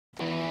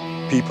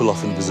People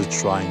often visit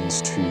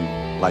shrines to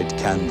light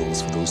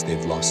candles for those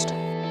they've lost.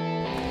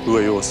 Who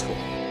are yours for?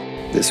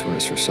 This one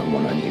is for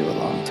someone I knew a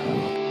long time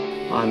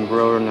ago. I'm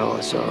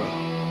Roronoa, Zoro.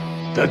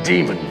 The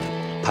demon.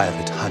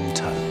 Pirate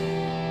Hunter.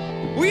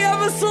 We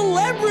have a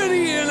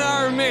celebrity in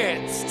our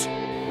midst!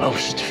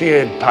 Most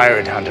feared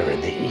pirate hunter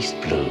in the East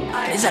Blue.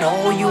 Is that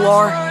all you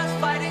are?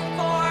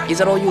 Is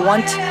that all you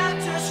want?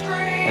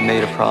 I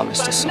made a promise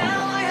to someone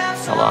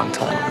a long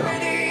time ago.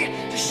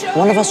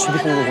 One of us will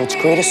become the world's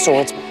greatest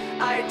swordsman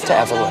to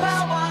ever live.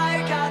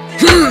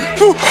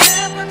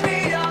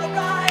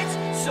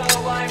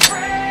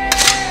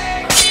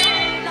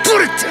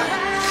 Put it down!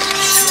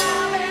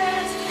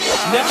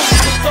 Never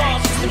was a thought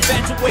since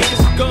infatuated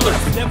with guns.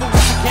 Never was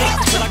a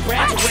gangster till I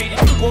graduated.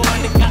 Boy,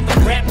 I got the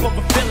rap of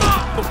a villain,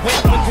 but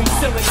went with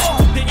concealing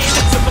the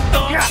image of a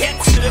thug.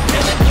 Gets to the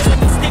villain,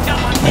 stick out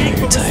my neck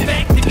for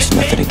respect. There's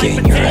nothing to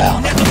gain, you're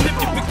out.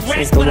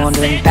 He's the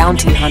wandering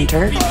bounty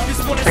hunter,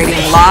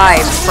 trading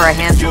lives for a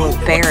handful of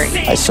berries.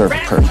 I serve a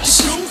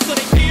purpose.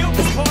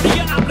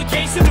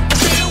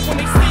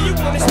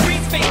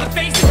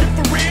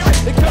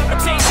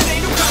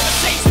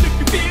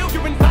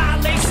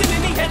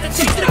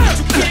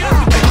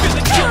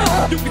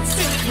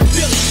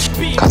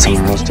 Got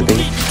somewhere else to be?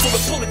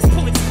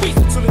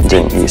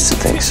 Didn't used to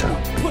think so.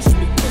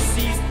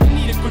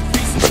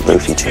 But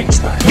Luffy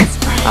changed that.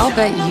 I'll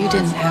bet you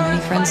didn't have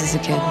any friends as a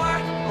kid.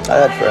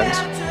 I had friends.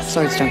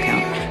 Swords don't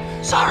count.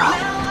 Zoro.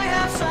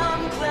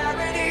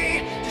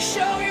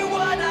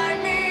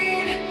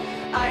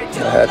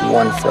 I had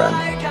one friend.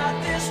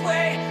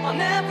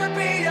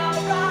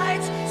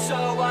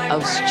 I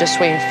was just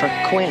waiting for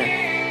Queen.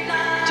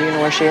 Do you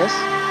know where she is?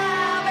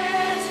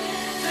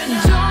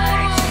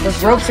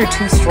 Those ropes are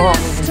too strong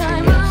even for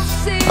you.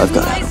 I've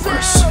got it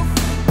worse.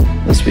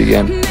 Let's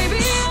begin.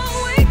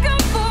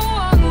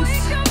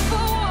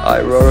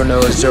 I,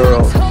 Roronoa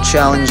Zoro,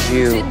 challenge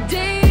you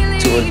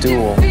to a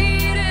duel.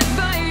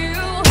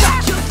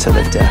 To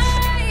the death.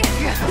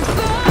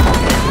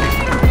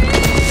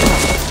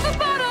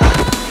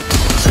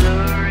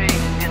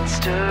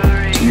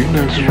 Do you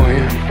know who I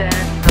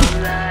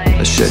am?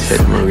 A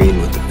shithead Marine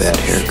with a bad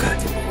haircut.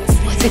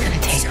 What's it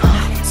gonna take,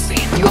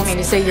 huh? You want me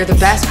to say you're the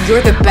best?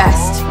 You're the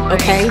best,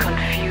 okay?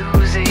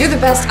 You're the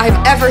best I've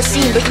ever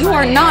seen, but you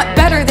are not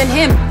better than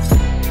him.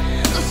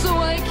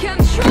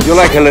 You're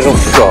like a little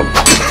frog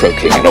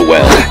croaking in a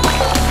well.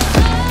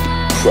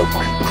 Croak,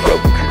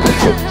 croak,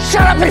 croak.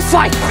 Shut up and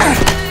fight!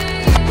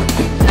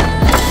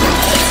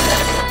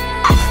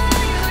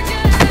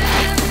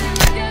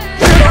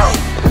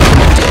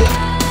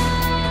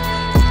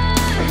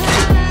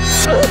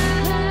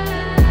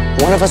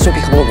 One of us will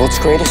become the world's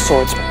greatest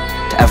swordsman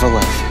to ever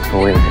live.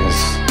 Oh, it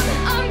is.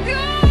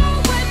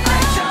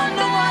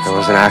 There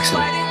was an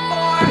accident.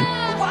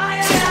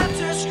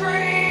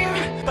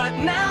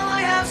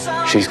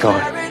 She's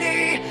gone.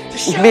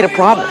 We made a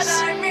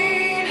promise.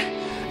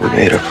 We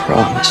made a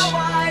promise.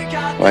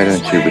 Why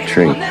don't you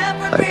retreat?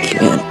 I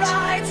can't.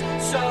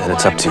 And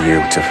it's up to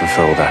you to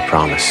fulfill that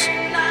promise.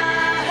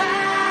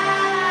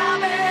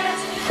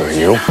 For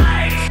you.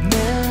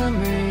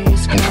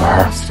 And for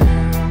her.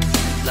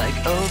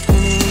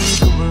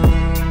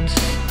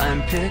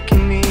 I'm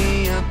picking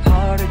me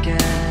apart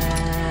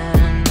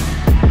again.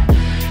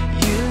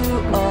 You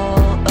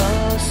all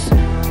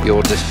assume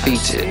You're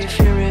defeated.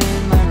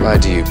 Why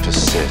do you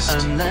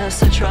persist?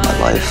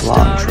 My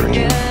lifelong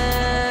dream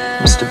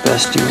was to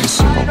best you in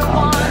single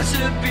combat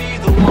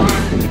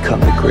and become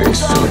the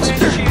greatest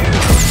swordsman.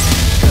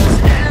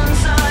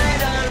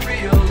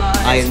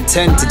 I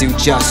intend to do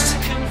just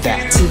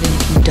that. Even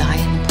if you die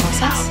in the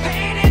process?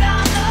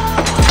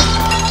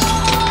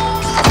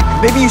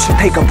 Maybe you should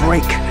take a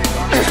break.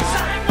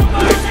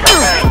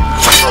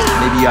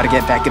 Maybe you ought to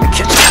get back in the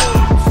kitchen.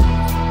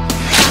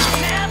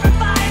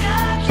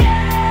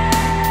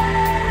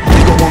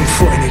 You've got one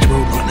foot in each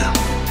world right now,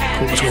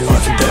 caught between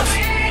life and death.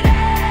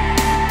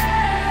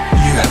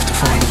 You have to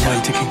find a way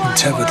to keep him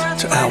tethered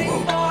to our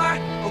world.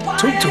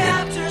 Talk to him.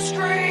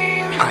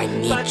 I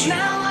need you.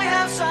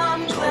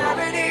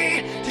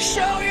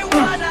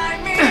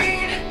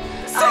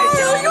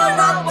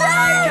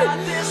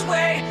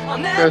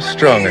 Grow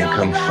strong and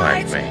come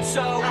find me.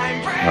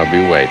 I'll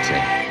be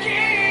waiting.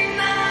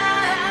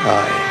 I,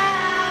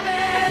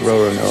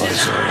 Roronoa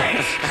Zoro,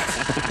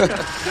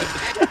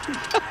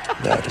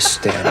 vow to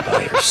stand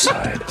by your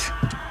side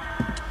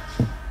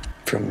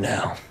from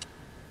now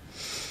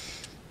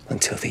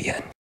until the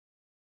end.